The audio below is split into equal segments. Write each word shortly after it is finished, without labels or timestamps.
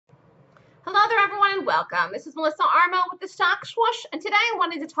Hello there, everyone, and welcome. This is Melissa Armo with the Stock Swoosh, and today I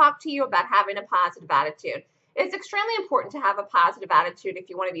wanted to talk to you about having a positive attitude. It's extremely important to have a positive attitude if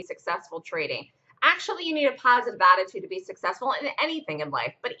you want to be successful trading. Actually, you need a positive attitude to be successful in anything in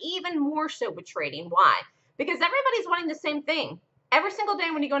life, but even more so with trading. Why? Because everybody's wanting the same thing. Every single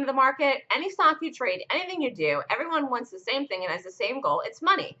day when you go into the market, any stock you trade, anything you do, everyone wants the same thing and has the same goal. It's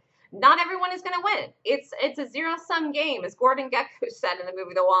money. Not everyone is going to win. It's a zero-sum game, as Gordon Gekko said in the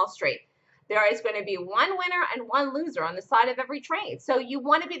movie The Wall Street. There is going to be one winner and one loser on the side of every trade. So you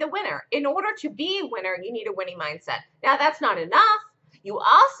want to be the winner. In order to be a winner, you need a winning mindset. Now, that's not enough. You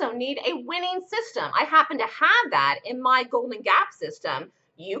also need a winning system. I happen to have that in my Golden Gap system.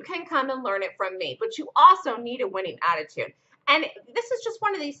 You can come and learn it from me, but you also need a winning attitude. And this is just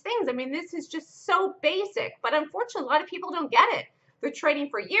one of these things. I mean, this is just so basic, but unfortunately, a lot of people don't get it. They're trading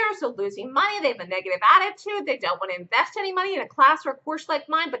for years, they're losing money, they have a negative attitude, they don't want to invest any money in a class or a course like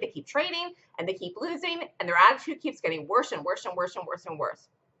mine, but they keep trading and they keep losing, and their attitude keeps getting worse and worse and worse and worse and worse.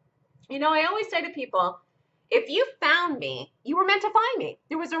 You know, I always say to people, if you found me, you were meant to find me.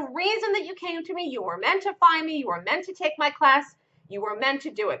 There was a reason that you came to me. You were meant to find me. You were meant to take my class. You were meant to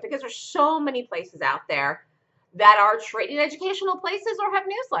do it, because there's so many places out there that are trading educational places or have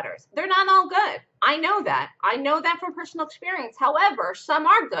newsletters. They're not all good. I know that. I know that from personal experience. However, some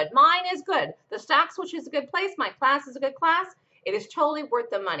are good. Mine is good. The Stock Swoosh is a good place. My class is a good class. It is totally worth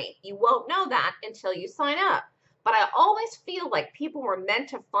the money. You won't know that until you sign up. But I always feel like people were meant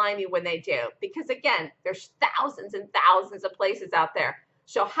to find me when they do, because again, there's thousands and thousands of places out there.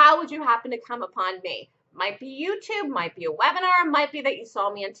 So how would you happen to come upon me? Might be YouTube, might be a webinar, might be that you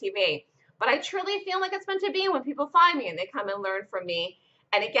saw me on TV. But I truly feel like it's meant to be when people find me and they come and learn from me.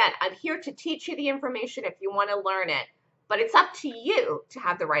 And again, I'm here to teach you the information if you want to learn it. But it's up to you to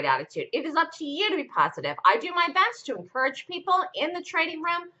have the right attitude. It is up to you to be positive. I do my best to encourage people in the trading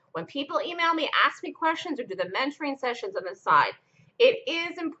room. When people email me, ask me questions, or do the mentoring sessions on the side, it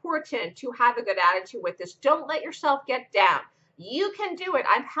is important to have a good attitude with this. Don't let yourself get down. You can do it.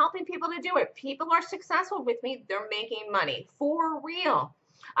 I'm helping people to do it. People are successful with me. They're making money for real.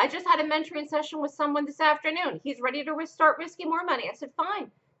 I just had a mentoring session with someone this afternoon. He's ready to start risking more money. I said,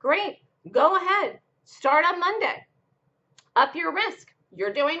 fine, great, go ahead. Start on Monday. Up your risk.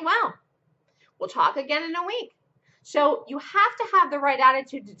 You're doing well. We'll talk again in a week. So you have to have the right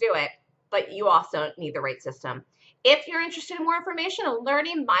attitude to do it, but you also need the right system. If you're interested in more information on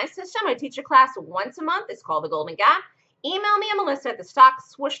learning my system, I teach a class once a month. It's called the Golden Gap. Email me at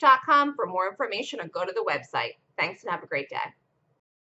melissa@thestockswoosh.com for more information, or go to the website. Thanks and have a great day.